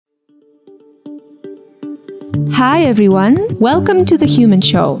Hi everyone, welcome to The Human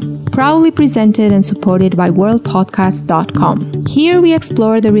Show, proudly presented and supported by worldpodcast.com. Here we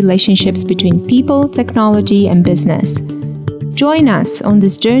explore the relationships between people, technology, and business. Join us on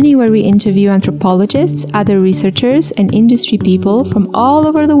this journey where we interview anthropologists, other researchers, and industry people from all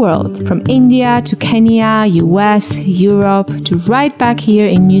over the world, from India to Kenya, US, Europe, to right back here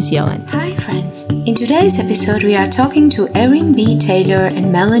in New Zealand. Hi friends! In today's episode we are talking to Erin B. Taylor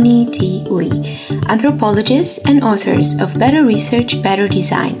and Melanie T. Uy, anthropologists and authors of Better Research, Better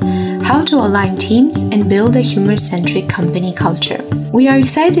Design: How to Align Teams and Build a Human-Centric Company Culture. We are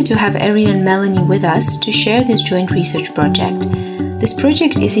excited to have Erin and Melanie with us to share this joint research project. This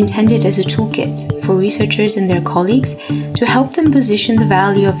project is intended as a toolkit for researchers and their colleagues to help them position the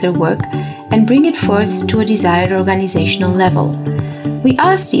value of their work and bring it forth to a desired organizational level. We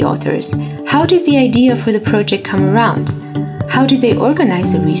asked the authors, how did the idea for the project come around? How did they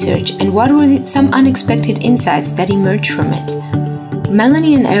organize the research, and what were some unexpected insights that emerged from it?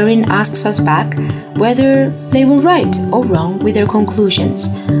 Melanie and Erin asks us back whether they were right or wrong with their conclusions.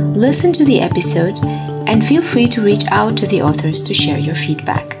 Listen to the episode and feel free to reach out to the authors to share your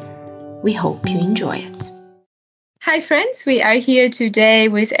feedback. We hope you enjoy it. Hi friends, we are here today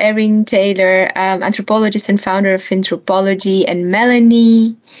with Erin Taylor, anthropologist and founder of Anthropology, and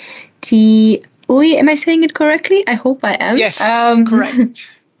Melanie T. Uy. Am I saying it correctly? I hope I am. Yes,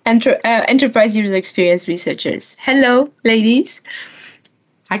 correct. Enterprise user experience researchers. Hello, ladies.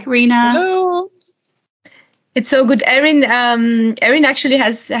 Hi, Karina. Hello. It's so good. Erin actually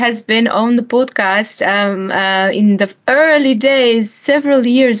has been on the podcast in the early days, several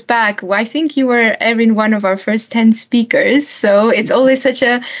years back. I think you were, Erin, one of our first 10 speakers. So it's always such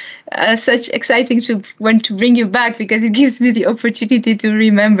exciting to bring you back, because it gives me the opportunity to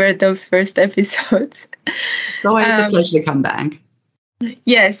remember those first episodes. It's always a pleasure to come back.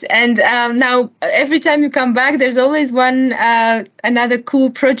 Yes, and now every time you come back, there's always another cool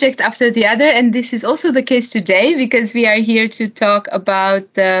project after the other, and this is also the case today, because we are here to talk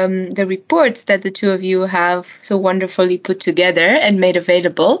about the reports that the two of you have so wonderfully put together and made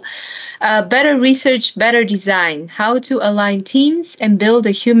available. Better Research, Better Design: How to Align Teams and Build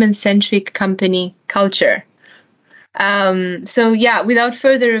a Human-Centric Company Culture. Without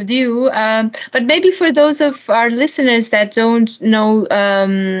further ado, but maybe for those of our listeners that don't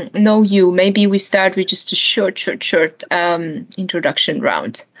know you, maybe we start with just a short introduction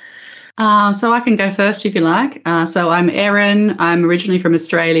round. So I can go first if you like. So I'm Erin. I'm originally from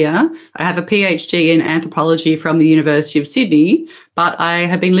Australia. I have a PhD in anthropology from the University of Sydney, but I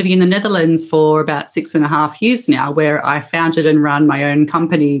have been living in the Netherlands for about 6.5 years now, where I founded and run my own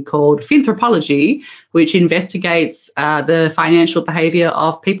company called Anthropology, which investigates the financial behaviour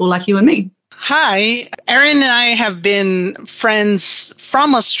of people like you and me. Hi, Erin and I have been friends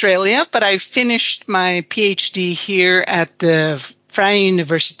from Australia, but I finished my PhD here at the Vrije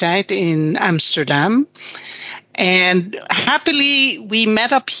Universiteit in Amsterdam. And happily, we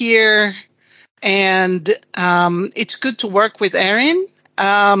met up here, and it's good to work with Erin.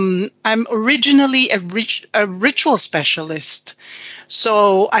 I'm originally a ritual specialist,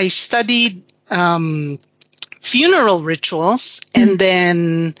 so I studied funeral rituals, and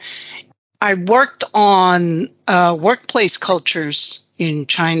then I worked on workplace cultures in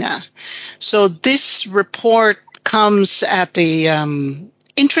China. So this report comes at the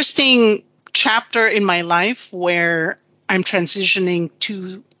interesting chapter in my life where I'm transitioning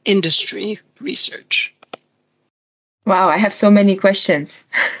to industry research. Wow, I have so many questions.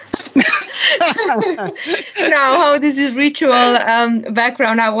 Now, how does this ritual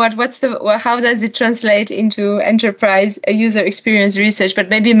background? How does it translate into enterprise user experience research? But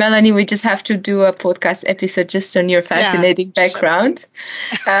maybe, Melanie, we just have to do a podcast episode just on your fascinating background.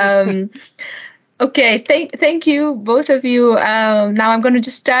 Okay, thank you, both of you. Now I'm going to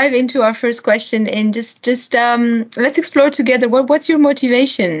just dive into our first question, and just let's explore together. What's your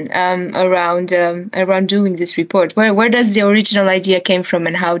motivation around doing this report? Where does the original idea came from,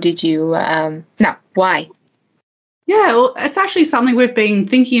 and how did you? Why? Yeah, well, it's actually something we've been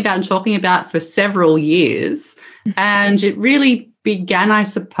thinking about and talking about for several years, and it really began, I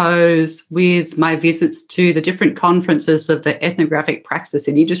suppose, with my visits to the different conferences of the ethnographic praxis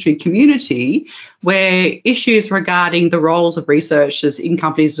and industry community, where issues regarding the roles of researchers in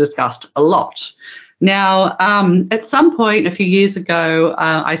companies are discussed a lot. Now, at some point a few years ago,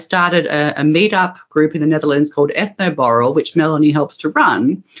 I started a meetup group in the Netherlands called Ethnoborrel, which Melanie helps to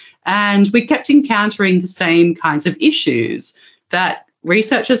run, and we kept encountering the same kinds of issues, that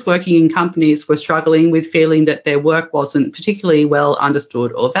researchers working in companies were struggling with feeling that their work wasn't particularly well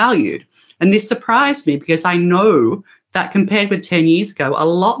understood or valued. And this surprised me, because I know that compared with 10 years ago, a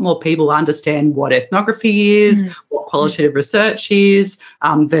lot more people understand what ethnography is, what qualitative research is,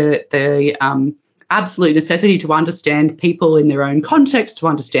 the absolute necessity to understand people in their own context, to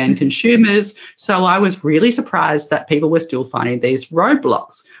understand consumers. So I was really surprised that people were still finding these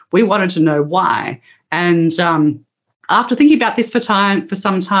roadblocks. We wanted to know why. And after thinking about this for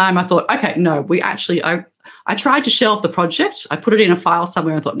some time, I thought, okay, no, I tried to shelve the project. I put it in a file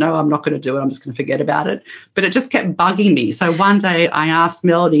somewhere and thought, no, I'm not going to do it. I'm just going to forget about it. But it just kept bugging me. So one day I asked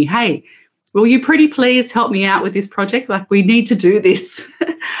Melanie, hey, will you pretty please help me out with this project? Like, we need to do this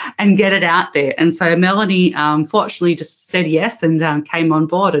and get it out there. And so Melanie fortunately just said yes and came on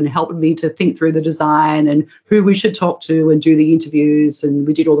board and helped me to think through the design and who we should talk to and do the interviews. And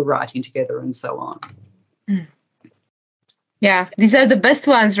we did all the writing together and so on. Yeah, these are the best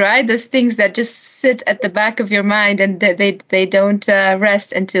ones, right? Those things that just sit at the back of your mind and they don't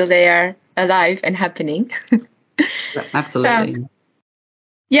rest until they are alive and happening. Absolutely.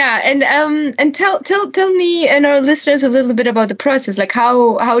 Yeah, and tell me and our listeners a little bit about the process. Like,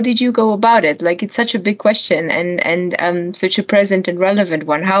 how did you go about it? Like, it's such a big question and such a present and relevant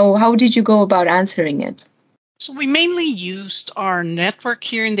one. How did you go about answering it? So we mainly used our network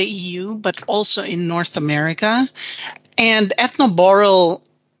here in the EU, but also in North America. And Ethnoboral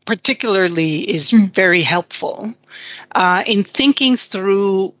particularly is very helpful in thinking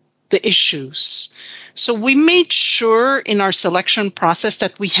through the issues. So we made sure in our selection process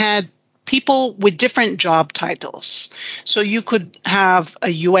that we had people with different job titles. So you could have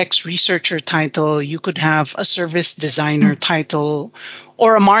a UX researcher title, you could have a service designer title,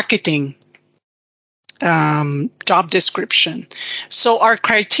 or a marketing job description. So our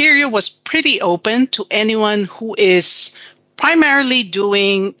criteria was pretty open to anyone who is primarily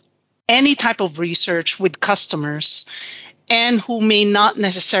doing any type of research with customers and who may not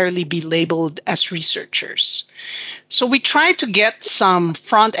necessarily be labeled as researchers. So we tried to get some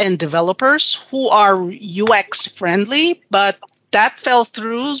front-end developers who are UX friendly, but that fell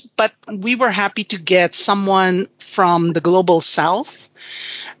through. But we were happy to get someone from the Global South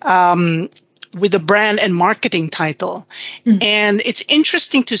with a brand and marketing title. And it's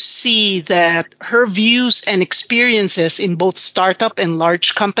interesting to see that her views and experiences in both startup and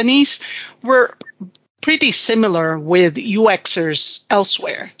large companies were pretty similar with UXers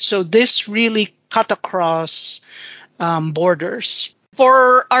elsewhere. So this really cut across borders.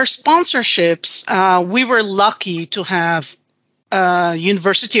 For our sponsorships, we were lucky to have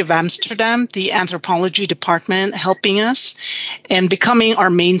University of Amsterdam, the anthropology department, helping us and becoming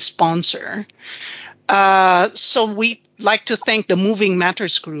our main sponsor. So we like to thank the Moving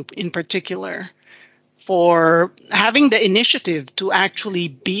Matters Group in particular for having the initiative to actually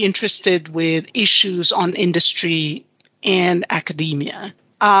be interested with issues on industry and academia.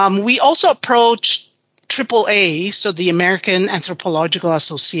 We also approached AAA, so the American Anthropological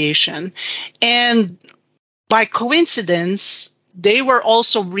Association, and by coincidence, they were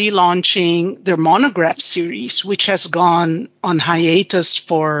also relaunching their monograph series, which has gone on hiatus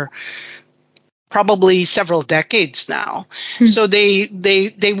for probably several decades now. So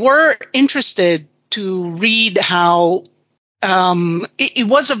they were interested to read how it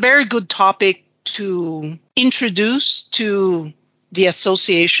was a very good topic to introduce to the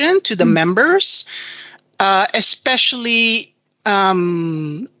association, to the members, especially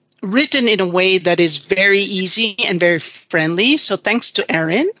written in a way that is very easy and very friendly. So thanks to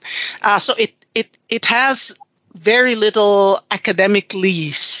Erin. So it has very little academic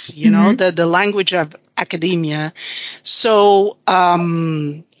lease, you know, the language of academia. So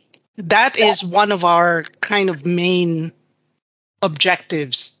that is one of our kind of main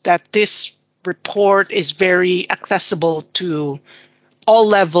objectives, that this report is very accessible to all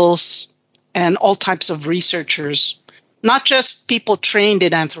levels and all types of researchers, not just people trained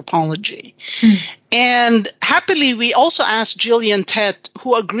in anthropology. And happily, we also asked Jillian Tett,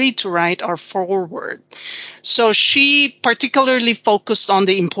 who agreed to write our foreword. So she particularly focused on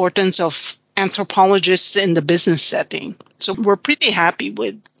the importance of anthropologists in the business setting. So we're pretty happy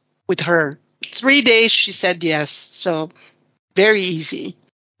with her. 3 days, she said yes. So very easy.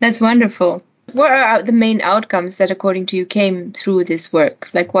 That's wonderful. What are the main outcomes that, according to you, came through this work?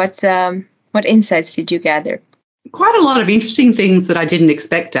 Like, what insights did you gather? Quite a lot of interesting things that I didn't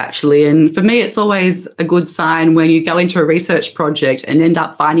expect, actually. And for me, it's always a good sign when you go into a research project and end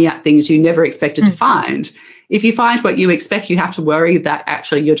up finding out things you never expected to find. If you find what you expect, you have to worry that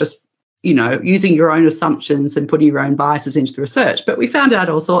actually you're just, using your own assumptions and putting your own biases into the research. But we found out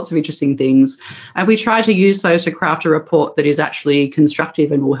all sorts of interesting things, and we try to use those to craft a report that is actually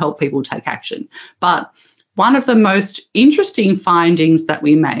constructive and will help people take action. But one of the most interesting findings that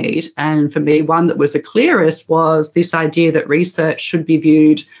we made, and for me, one that was the clearest, was this idea that research should be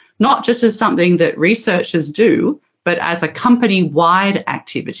viewed not just as something that researchers do, but as a company-wide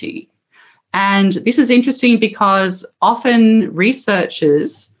activity. And this is interesting because often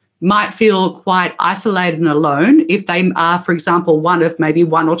researchers might feel quite isolated and alone if they are, for example, one of maybe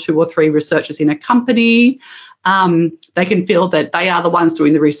 1 or 2 or 3 researchers in a company. They can feel that they are the ones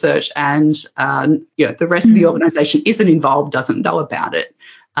doing the research and the rest of the organisation isn't involved, doesn't know about it.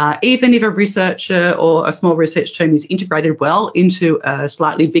 Even if a researcher or a small research team is integrated well into a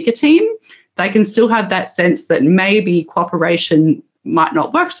slightly bigger team, they can still have that sense that maybe cooperation might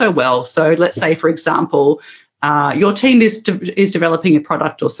not work so well. So let's say, for example, your team is developing a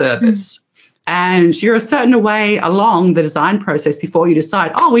product or service, and you're a certain way along the design process before you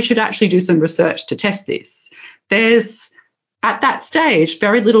decide, we should actually do some research to test this. There's, at that stage,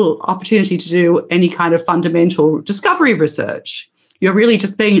 very little opportunity to do any kind of fundamental discovery research. You're really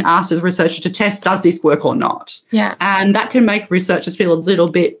just being asked as a researcher to test, does this work or not? Yeah. And that can make researchers feel a little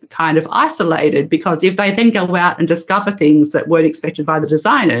bit kind of isolated, because if they then go out and discover things that weren't expected by the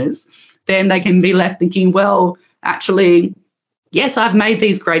designers, then they can be left thinking, well, actually, yes, I've made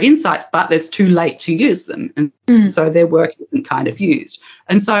these great insights, but it's too late to use them. And so their work isn't kind of used.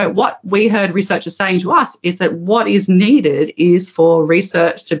 And so what we heard researchers saying to us is that what is needed is for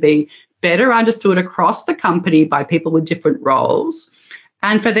research to be better understood across the company by people with different roles,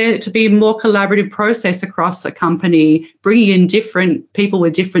 and for there to be a more collaborative process across a company, bringing in different people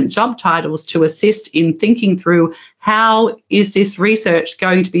with different job titles to assist in thinking through how is this research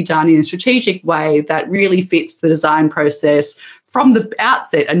going to be done in a strategic way that really fits the design process from the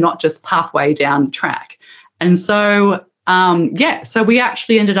outset and not just halfway down the track. And so, so we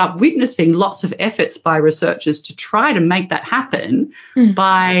actually ended up witnessing lots of efforts by researchers to try to make that happen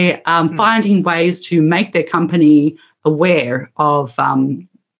by finding ways to make their company aware of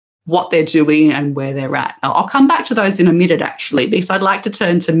what they're doing and where they're at. I'll come back to those in a minute, actually, because I'd like to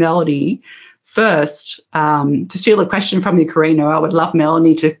turn to Melanie first. To steal a question from you, Karina, I would love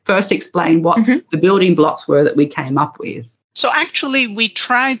Melanie to first explain what the building blocks were that we came up with. So actually, we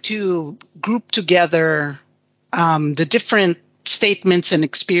tried to group together the different statements and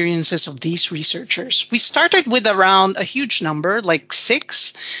experiences of these researchers. We started with around a huge number, like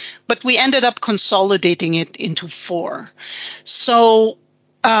 6, but we ended up consolidating it into 4. So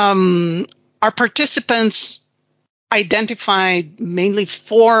our participants identified mainly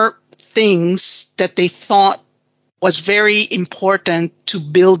 4 things that they thought was very important to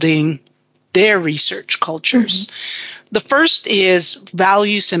building their research cultures. The first is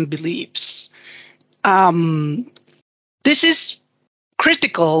values and beliefs. This is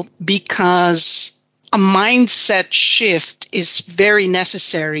critical because a mindset shift is very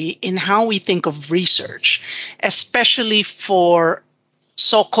necessary in how we think of research, especially for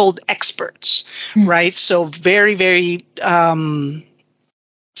so-called experts, right? So very, very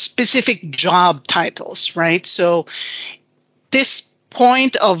specific job titles, right? So this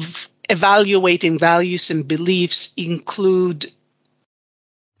point of evaluating values and beliefs include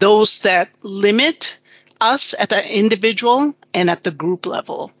those that limit us at an individual and at the group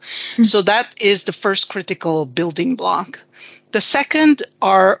level. So that is the first critical building block. The second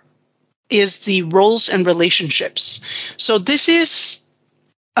is the roles and relationships. So this is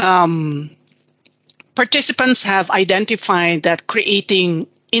participants have identified that creating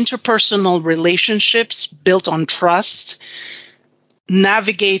interpersonal relationships built on trust,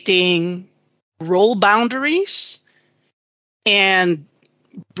 navigating role boundaries, and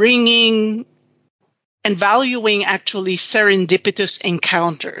bringing and valuing actually serendipitous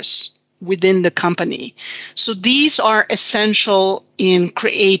encounters within the company. So these are essential in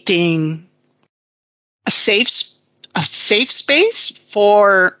creating a safe space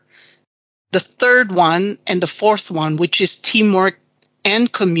for the third one and the fourth one, which is teamwork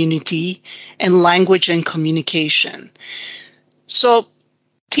and community and language and communication. So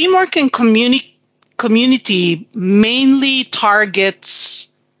teamwork and community mainly targets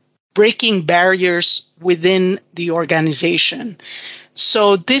breaking barriers within the organization.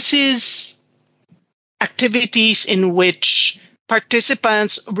 So this is activities in which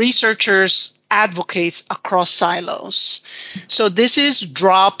participants, researchers, advocates across silos. So this is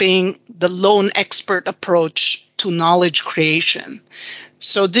dropping the lone expert approach to knowledge creation.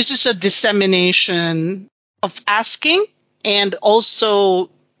 So this is a dissemination of asking and also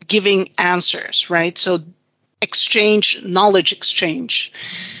giving answers, right? So knowledge exchange.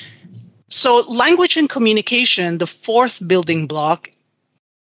 So language and communication, the fourth building block,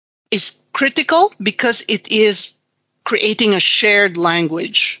 is critical because it is creating a shared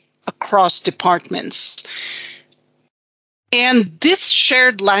language across departments. And this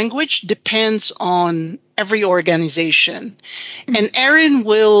shared language depends on every organization. And Erin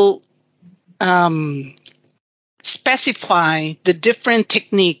will specify the different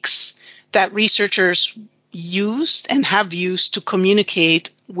techniques that researchers used and have used to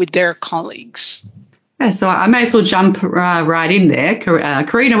communicate with their colleagues. Yeah, so I may as well jump right in there.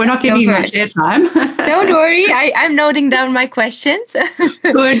 Karina, we're not giving you much airtime. Don't worry, I'm noting down my questions.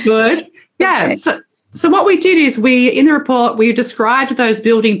 Good. Yeah, okay. So what we did is in the report, we described those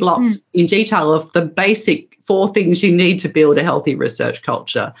building blocks in detail of the basic 4 things you need to build a healthy research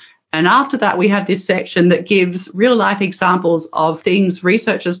culture. And after that, we have this section that gives real-life examples of things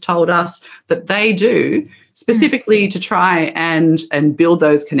researchers told us that they do specifically to try and build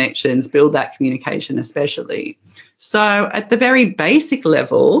those connections, build that communication especially. So at the very basic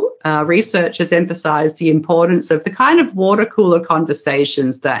level, researchers emphasise the importance of the kind of water cooler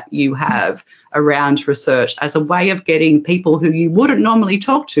conversations that you have around research as a way of getting people who you wouldn't normally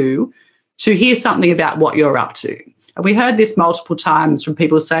talk to hear something about what you're up to. And we heard this multiple times from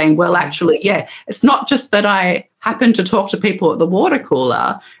people saying, well, actually, yeah, it's not just that I happen to talk to people at the water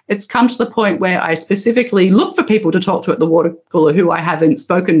cooler. It's come to the point where I specifically look for people to talk to at the water cooler who I haven't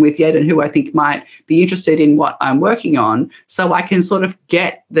spoken with yet and who I think might be interested in what I'm working on, so I can sort of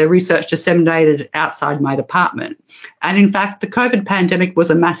get the research disseminated outside my department. And in fact, the COVID pandemic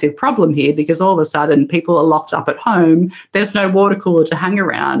was a massive problem here because all of a sudden people are locked up at home. There's no water cooler to hang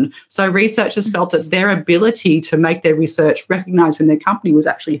around. So researchers felt that their ability to make their research recognised in their company was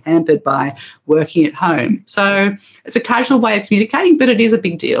actually hampered by working at home. So it's a casual way of communicating, but it is a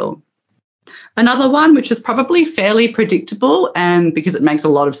big deal. Another one, which is probably fairly predictable and because it makes a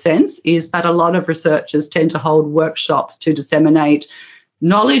lot of sense, is that a lot of researchers tend to hold workshops to disseminate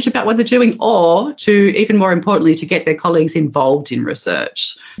knowledge about what they're doing, or to, even more importantly, to get their colleagues involved in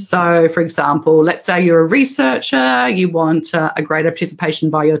research. So, for example, let's say you're a researcher, you want a greater participation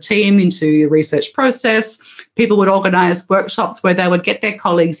by your team into your research process. People would organise workshops where they would get their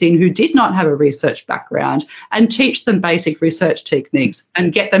colleagues in who did not have a research background and teach them basic research techniques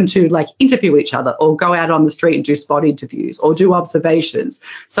and get them to interview each other or go out on the street and do spot interviews or do observations,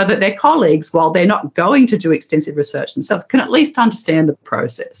 so that their colleagues, while they're not going to do extensive research themselves, can at least understand the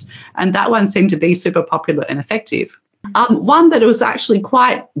process. And that one seemed to be super popular and effective. One that was actually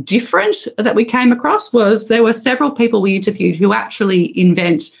quite different that we came across was there were several people we interviewed who actually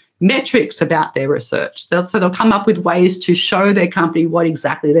invent metrics about their research. So they'll come up with ways to show their company what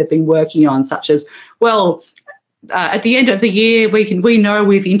exactly they've been working on, such as, well, at the end of the year, we know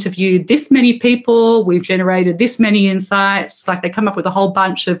we've interviewed this many people, we've generated this many insights. They come up with a whole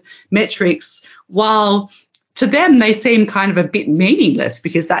bunch of metrics, while to them they seem kind of a bit meaningless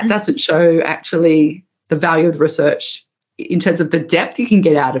because that doesn't show actually the value of the research in terms of the depth you can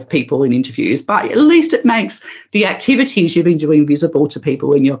get out of people in interviews, but at least it makes the activities you've been doing visible to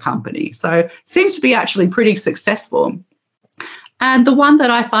people in your company. So it seems to be actually pretty successful. And the one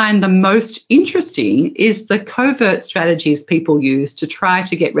that I find the most interesting is the covert strategies people use to try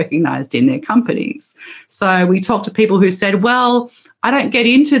to get recognised in their companies. So we talked to people who said, well, I don't get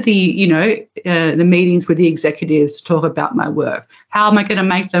into the meetings with the executives to talk about my work. How am I going to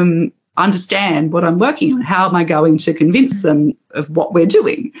make them understand what I'm working on? How am I going to convince them of what we're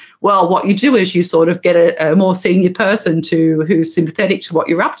doing? Well, what you do is you sort of get a more senior person who's sympathetic to what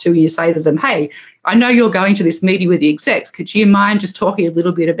you're up to, and you say to them, hey, I know you're going to this meeting with the execs. Could you mind just talking a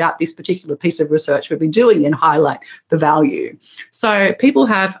little bit about this particular piece of research we've been doing and highlight the value? So people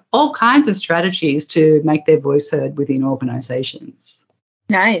have all kinds of strategies to make their voice heard within organizations.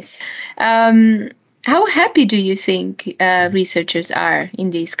 Nice. How happy do you think researchers are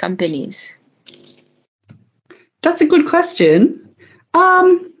in these companies? That's a good question.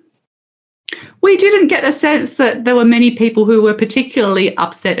 We didn't get the sense that there were many people who were particularly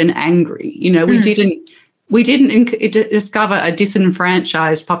upset and angry. We didn't discover a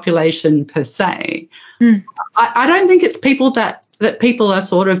disenfranchised population per se. I don't think it's people that people are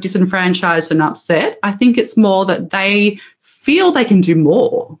sort of disenfranchised and upset. I think it's more that they feel they can do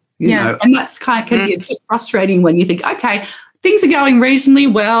more. You know, and that's kind of can be a bit frustrating when you think, okay, things are going reasonably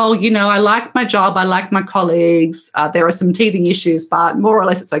well. I like my job. I like my colleagues. There are some teething issues, but more or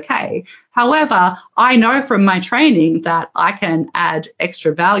less it's okay. However, I know from my training that I can add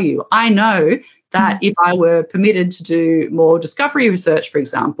extra value. I know that if I were permitted to do more discovery research, for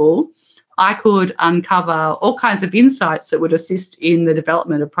example, I could uncover all kinds of insights that would assist in the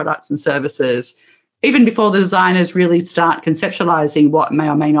development of products and services, even before the designers really start conceptualizing what may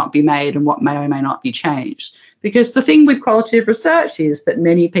or may not be made and what may or may not be changed. Because the thing with qualitative research is that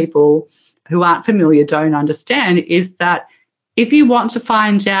many people who aren't familiar don't understand is that if you want to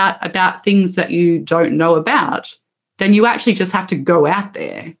find out about things that you don't know about, then you actually just have to go out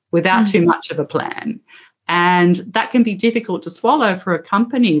there without too much of a plan. And that can be difficult to swallow for a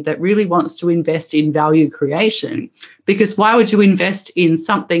company that really wants to invest in value creation, because why would you invest in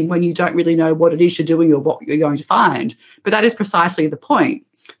something when you don't really know what it is you're doing or what you're going to find? But that is precisely the point.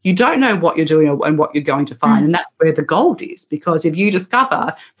 You don't know what you're doing and what you're going to find, and that's where the gold is, because if you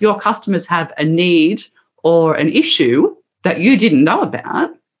discover your customers have a need or an issue that you didn't know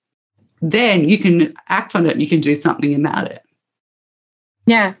about, then you can act on it and you can do something about it.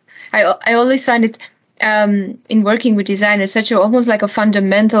 Yeah, I always find it in working with designers such almost like a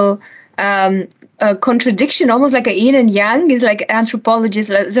fundamental contradiction, almost like a yin and yang. Is like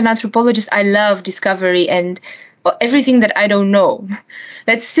anthropologist. As an anthropologist, I love discovery and everything that I don't know.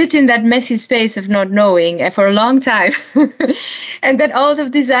 Let's sit in that messy space of not knowing for a long time. And then all the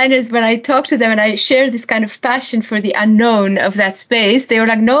designers, when I talk to them and I share this kind of passion for the unknown of that space, they were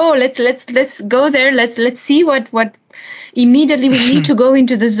like, no, let's go there. Let's see what immediately we need to go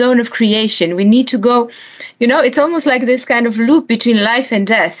into the zone of creation. We need to go, it's almost like this kind of loop between life and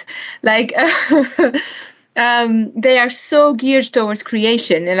death. Like, they are so geared towards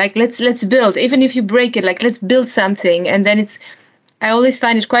creation and like, let's build, even if you break it, like, let's build something. And then I always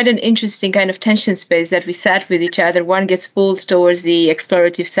find it quite an interesting kind of tension space that we sat with each other. One gets pulled towards the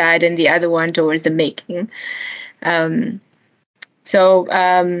explorative side and the other one towards the making. So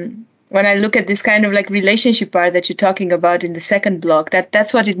when I look at this kind of like relationship part that you're talking about in the second block,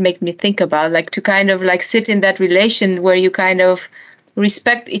 that's what it makes me think about, like to kind of like sit in that relation where you kind of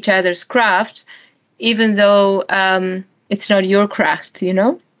respect each other's craft, even though it's not your craft,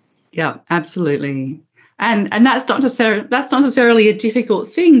 Yeah, absolutely. And that's not necessarily a difficult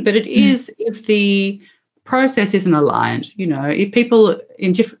thing, but it is if the process isn't aligned. If people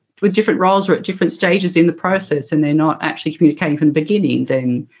with different roles are at different stages in the process and they're not actually communicating from the beginning,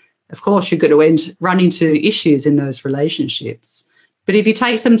 then of course you're going to run into issues in those relationships. But if you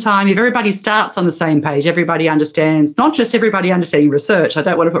take some time, if everybody starts on the same page, everybody understands, not just everybody understanding research. I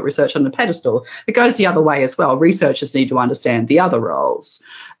don't want to put research on the pedestal. It goes the other way as well. Researchers need to understand the other roles.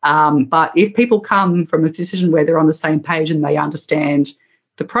 But if people come from a position where they're on the same page and they understand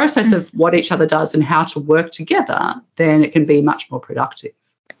the process of what each other does and how to work together, then it can be much more productive.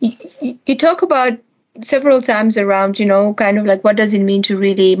 You talk about several times around, kind of like what does it mean to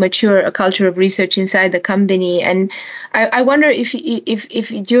really mature a culture of research inside the company. And I wonder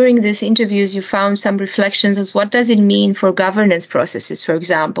if during these interviews you found some reflections of what does it mean for governance processes, for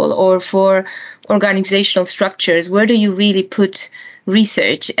example, or for organizational structures. Where do you really put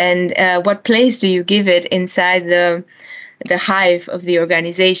research and what place do you give it inside the hive of the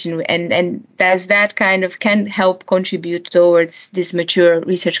organization, and does that kind of can help contribute towards this mature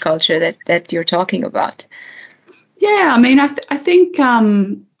research culture that you're talking about? Yeah, I mean, I think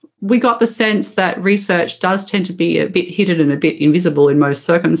we got the sense that research does tend to be a bit hidden and a bit invisible in most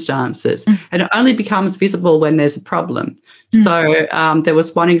circumstances, and it only becomes visible when there's a problem. So there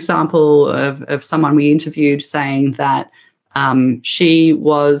was one example of someone we interviewed saying that she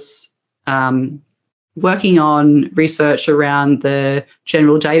was working on research around the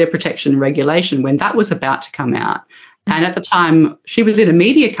General Data Protection Regulation when that was about to come out. And at the time, she was in a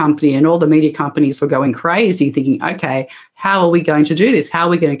media company and all the media companies were going crazy thinking, okay, how are we going to do this? How are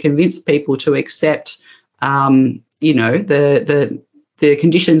we going to convince people to accept, the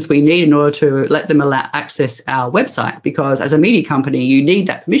conditions we need in order to let them access our website? Because as a media company, you need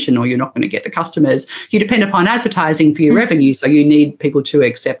that permission or you're not going to get the customers. You depend upon advertising for your revenue, so you need people to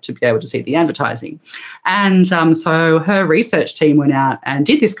accept to be able to see the advertising. And so her research team went out and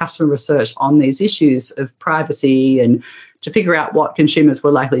did this customer research on these issues of privacy and to figure out what consumers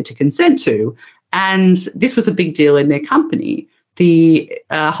were likely to consent to. And this was a big deal in their company. The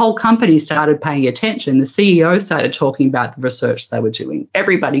whole company started paying attention. The CEO started talking about the research they were doing.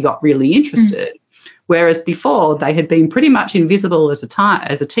 Everybody got really interested, whereas before they had been pretty much invisible as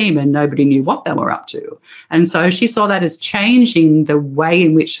a team and nobody knew what they were up to. And so she saw that as changing the way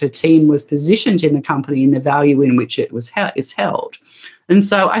in which her team was positioned in the company and the value in which it's held. And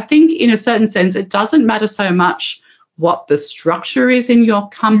so I think in a certain sense it doesn't matter so much what the structure is in your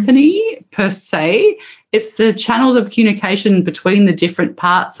company per se. It's the channels of communication between the different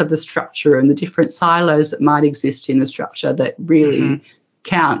parts of the structure and the different silos that might exist in the structure that really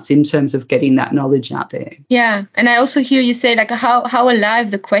counts in terms of getting that knowledge out there. Yeah, and I also hear you say like how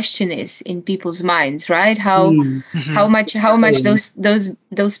alive the question is in people's minds, right? How much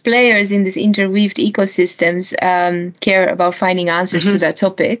those players in these interweaved ecosystems care about finding answers to that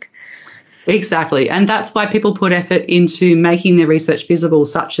topic. Exactly. And that's why people put effort into making their research visible,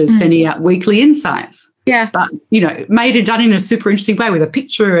 such as sending out weekly insights. Yeah. But, made and done in a super interesting way with a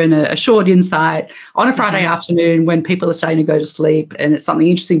picture and a short insight on a Friday afternoon when people are starting to go to sleep, and it's something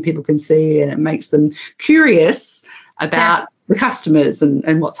interesting people can see, and it makes them curious about the customers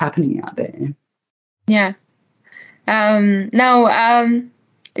and what's happening out there. Yeah.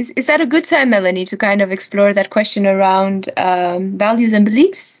 Is that a good time, Melanie, to kind of explore that question around values and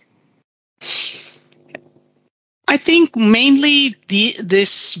beliefs? I think mainly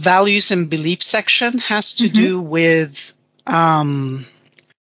this values and belief section has to do with who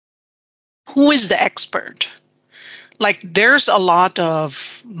is the expert. Like, there's a lot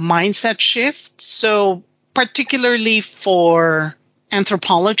of mindset shifts. So particularly for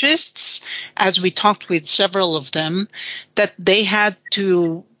anthropologists, as we talked with several of them, that they had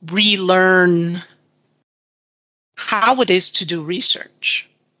to relearn how it is to do research.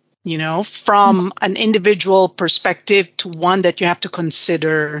 From an individual perspective to one that you have to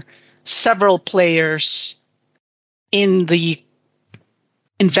consider several players in the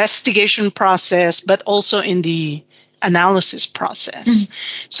investigation process, but also in the analysis process.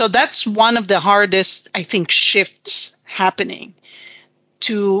 So that's one of the hardest, I think, shifts happening,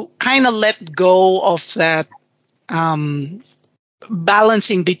 to kind of let go of that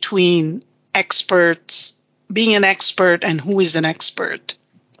balancing between experts, being an expert, and who is an expert.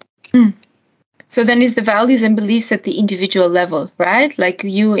 So then it's the values and beliefs at the individual level, right? Like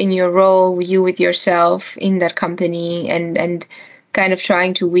you in your role, you with yourself in that company, and kind of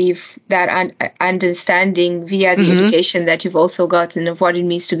trying to weave that understanding via the education that you've also gotten of what it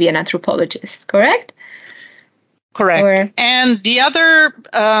means to be an anthropologist, correct? Correct. And the other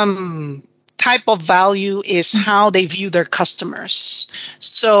type of value is how they view their customers.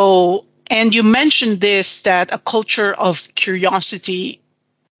 So, and you mentioned this, that a culture of curiosity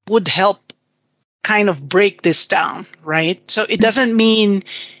would help kind of break this down, right? So it doesn't mean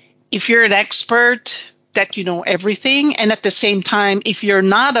if you're an expert that you know everything. And at the same time, if you're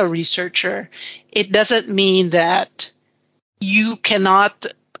not a researcher, it doesn't mean that you cannot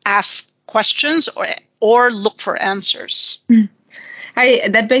ask questions or look for answers.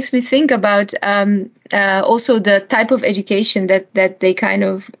 That makes me think about also the type of education that they kind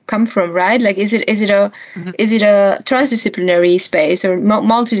of come from, right? Like, is it a transdisciplinary space, or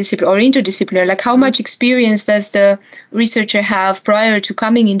multidisciplinary or interdisciplinary? Like, how much experience does the researcher have prior to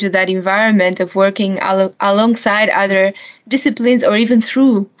coming into that environment of working alongside other disciplines, or even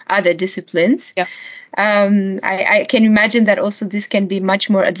through other disciplines? Yeah. I can imagine that also this can be much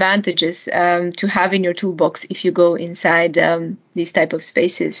more advantageous to have in your toolbox if you go inside these type of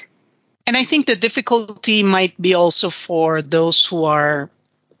spaces. And I think the difficulty might be also for those who are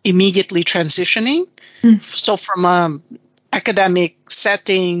immediately transitioning. So from an academic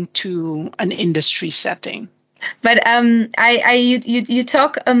setting to an industry setting. But you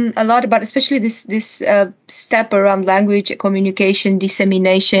talk a lot about, especially this step around language communication,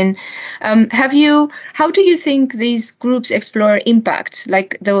 dissemination. How do you think these groups explore impact,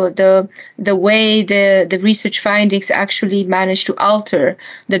 like the way the research findings actually manage to alter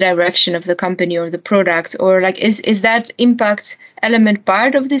the direction of the company or the products, or like is that impact element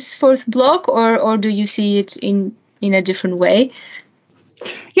part of this fourth block, or do you see it in a different way?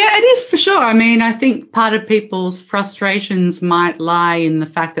 Yeah, it is for sure. I mean, I think part of people's frustrations might lie in the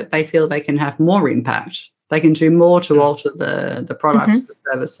fact that they feel they can have more impact. They can do more to alter the products, the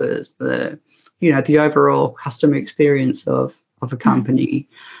services, the overall customer experience of a company.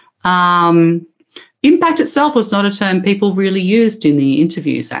 Impact itself was not a term people really used in the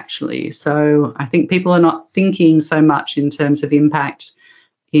interviews, actually. So I think people are not thinking so much in terms of impact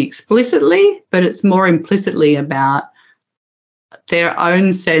explicitly, but it's more implicitly about their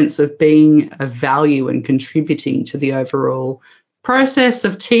own sense of being of value and contributing to the overall process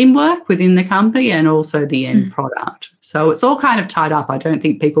of teamwork within the company and also the end product. So it's all kind of tied up. I don't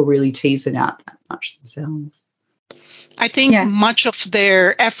think people really tease it out that much themselves. I think much of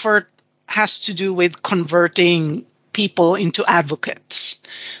their effort has to do with converting people into advocates.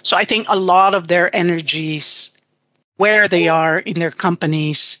 So I think a lot of their energies where they are in their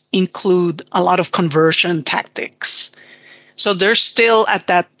companies include a lot of conversion tactics. So they're still at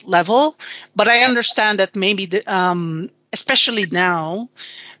that level, but I understand that maybe, especially now,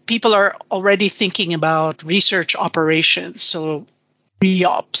 people are already thinking about research operations, so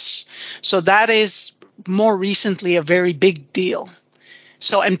re-ops. So that is more recently a very big deal.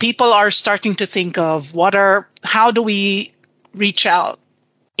 So, and people are starting to think of how do we reach out?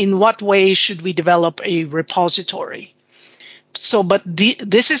 In what way should we develop a repository? So, but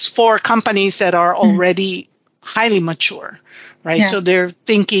this is for companies that are already highly mature, right? Yeah. So they're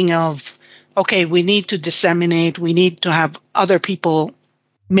thinking of, okay, we need to disseminate, we need to have other people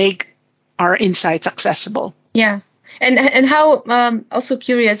make our insights accessible. Yeah. And how, also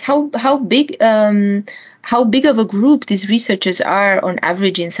curious, how big of a group these researchers are on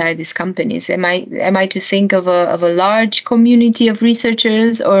average inside these companies? Am I to think of a large community of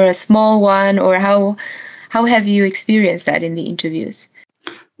researchers or a small one, or how have you experienced that in the interviews?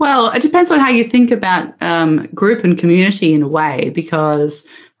 Well, it depends on how you think about group and community in a way, because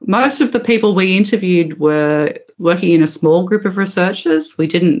most of the people we interviewed were working in a small group of researchers. We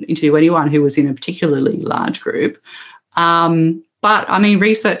didn't interview anyone who was in a particularly large group. But, I mean,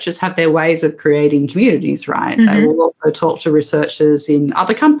 researchers have their ways of creating communities, right? Mm-hmm. They will also talk to researchers in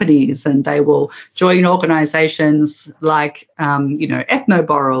other companies, and they will join organisations like,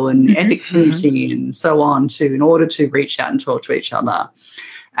 Ethnoborrel and Epic Community and so on in order to reach out and talk to each other.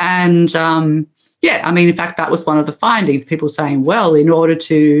 And, in fact, that was one of the findings, people saying, well, in order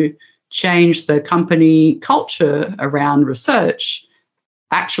to change the company culture around research,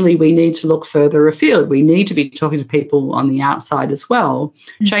 actually, we need to look further afield. We need to be talking to people on the outside as well.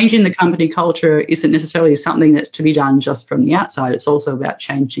 Mm-hmm. Changing the company culture isn't necessarily something that's to be done just from the outside. It's also about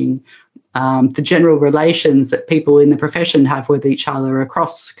changing the general relations that people in the profession have with each other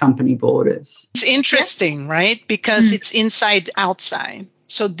across company borders. It's interesting, right? Because it's inside, outside.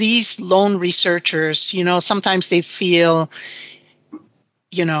 So these lone researchers, sometimes they feel,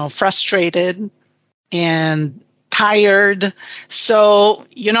 frustrated and tired. So,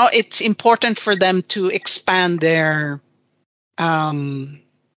 it's important for them to expand their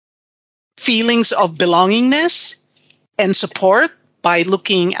feelings of belongingness and support by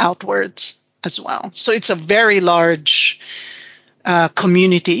looking outwards as well. So it's a very large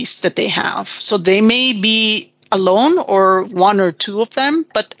communities that they have. So they may be alone or one or two of them,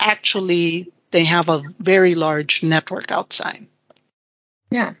 but actually they have a very large network outside.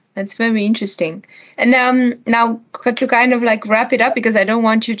 Yeah, that's very interesting. And now to kind of like wrap it up, because I don't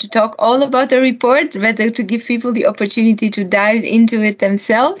want you to talk all about the report, rather to give people the opportunity to dive into it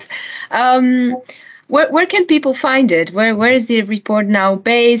themselves. Where can people find it? Where is the report now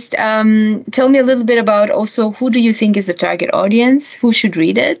based? Tell me a little bit about also who do you think is the target audience? Who should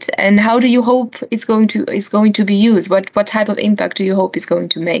read it? And how do you hope it's going to be used? What type of impact do you hope it's going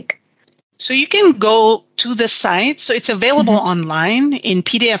to make? So you can go to the site. So it's available online in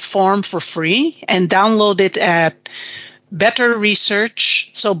PDF form for free, and download it at Better Research.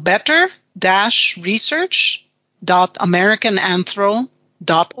 So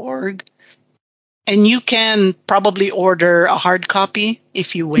better-research.americananthro.org. And you can probably order a hard copy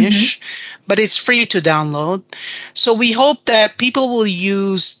if you wish, but it's free to download. So we hope that people will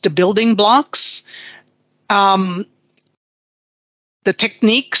use the building blocks, the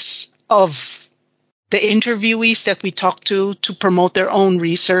techniques of the interviewees that we talk to promote their own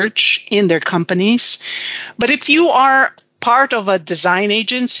research in their companies. But if you are part of a design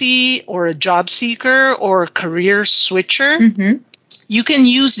agency or a job seeker or a career switcher, you can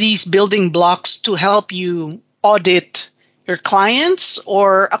use these building blocks to help you audit your clients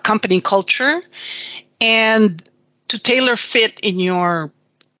or a company culture and to tailor fit in your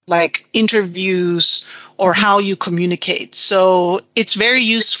interviews or how you communicate. So it's very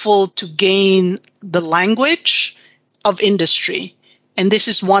useful to gain the language of industry. And this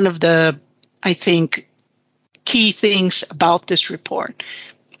is one of the, I think, key things about this report.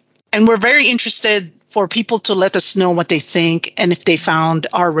 And we're very interested for people to let us know what they think and if they found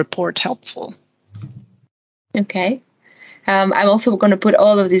our report helpful. Okay. I'm also going to put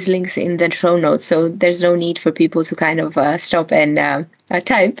all of these links in the show notes, so there's no need for people to kind of stop and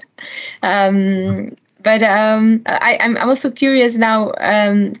type. But I'm also curious now,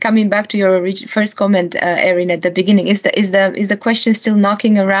 coming back to your first comment, Erin, at the beginning, is the question still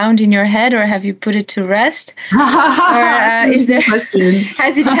knocking around in your head, or have you put it to rest? Or is there has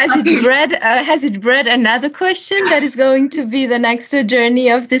it bred another question that is going to be the next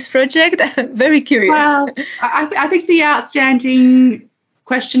journey of this project? Very curious. Well, I think the outstanding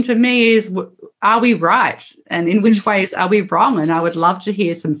question for me is, are we right? And in which ways are we wrong? And I would love to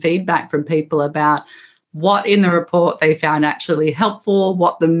hear some feedback from people about what in the report they found actually helpful,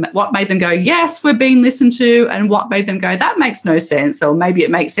 what made them go, yes, we're being listened to, and what made them go, that makes no sense, or maybe it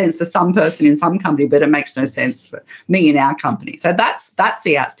makes sense for some person in some company, but it makes no sense for me in our company. So that's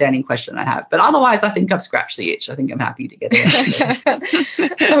the outstanding question I have. But otherwise, I think I've scratched the itch. I think I'm happy to get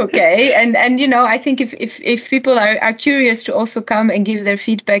it. Okay, and I think if people are curious to also come and give their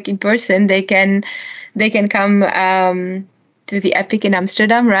feedback in person, they can come to the Epic in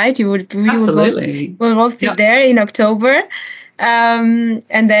Amsterdam, right? Absolutely. We'll both be there in October, and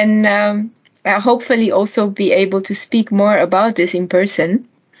then hopefully also be able to speak more about this in person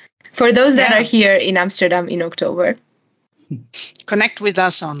for those that are here in Amsterdam in October. Connect with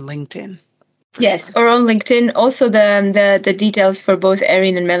us on LinkedIn. Yes, or on LinkedIn. Also, the details for both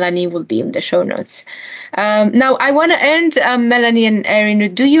Erin and Melanie will be in the show notes. Now, I want to end, Melanie and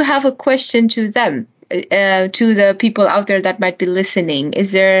Erin. Do you have a question to them, to the people out there that might be listening?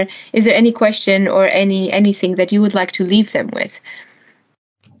 Is there any question or anything that you would like to leave them with?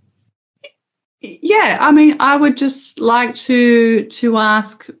 Yeah, I mean, I would just like to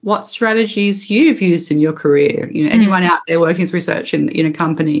ask what strategies you've used in your career. Anyone out there working as research in a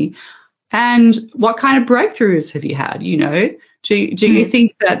company, and what kind of breakthroughs have you had? Do you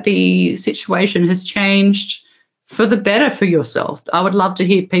think that the situation has changed for the better for yourself? I would love to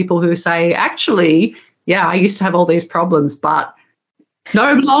hear people who say, actually, yeah, I used to have all these problems, but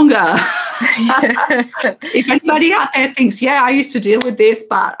no longer. If anybody out there thinks, yeah, I used to deal with this,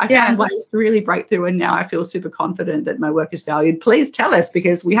 but I found ways to really break through and now I feel super confident that my work is valued, please tell us,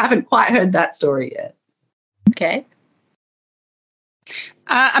 because we haven't quite heard that story yet. Okay.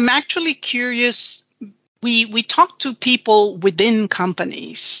 I'm actually curious. We talk to people within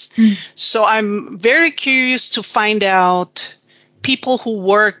companies. So I'm very curious to find out people who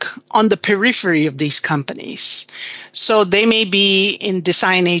work on the periphery of these companies. So they may be in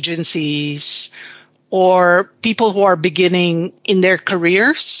design agencies or people who are beginning in their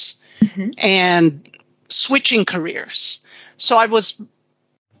careers and switching careers. So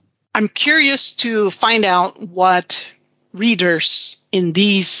I'm curious to find out what readers in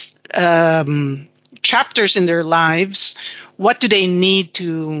these chapters in their lives, what do they need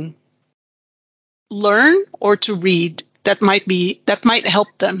to learn or to read that might help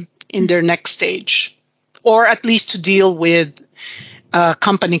them in their next stage, or at least to deal with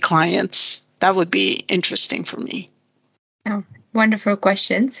company clients. That would be interesting for me. Oh, wonderful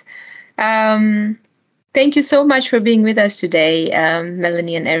questions. Thank you so much for being with us today,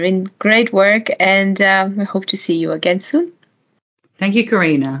 Melanie and Erin. Great work, and I hope to see you again soon. Thank you,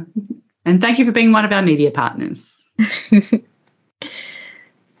 Karina. And thank you for being one of our media partners.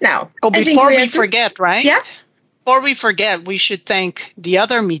 Now, before we forget, right? Yeah. Before we forget, we should thank the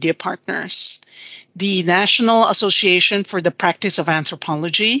other media partners, the National Association for the Practice of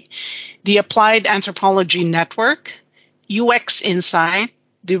Anthropology, the Applied Anthropology Network, UX Insight,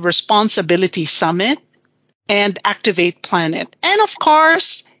 the Responsibility Summit, and Activate Planet. And of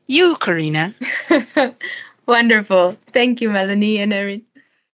course, you, Karina. Wonderful. Thank you, Melanie and Erin.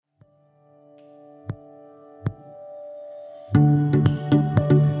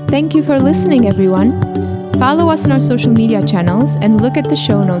 Thank you for listening, everyone. Follow us on our social media channels and look at the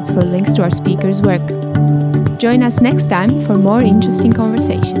show notes for links to our speakers' work. Join us next time for more interesting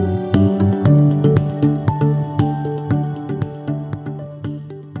conversations.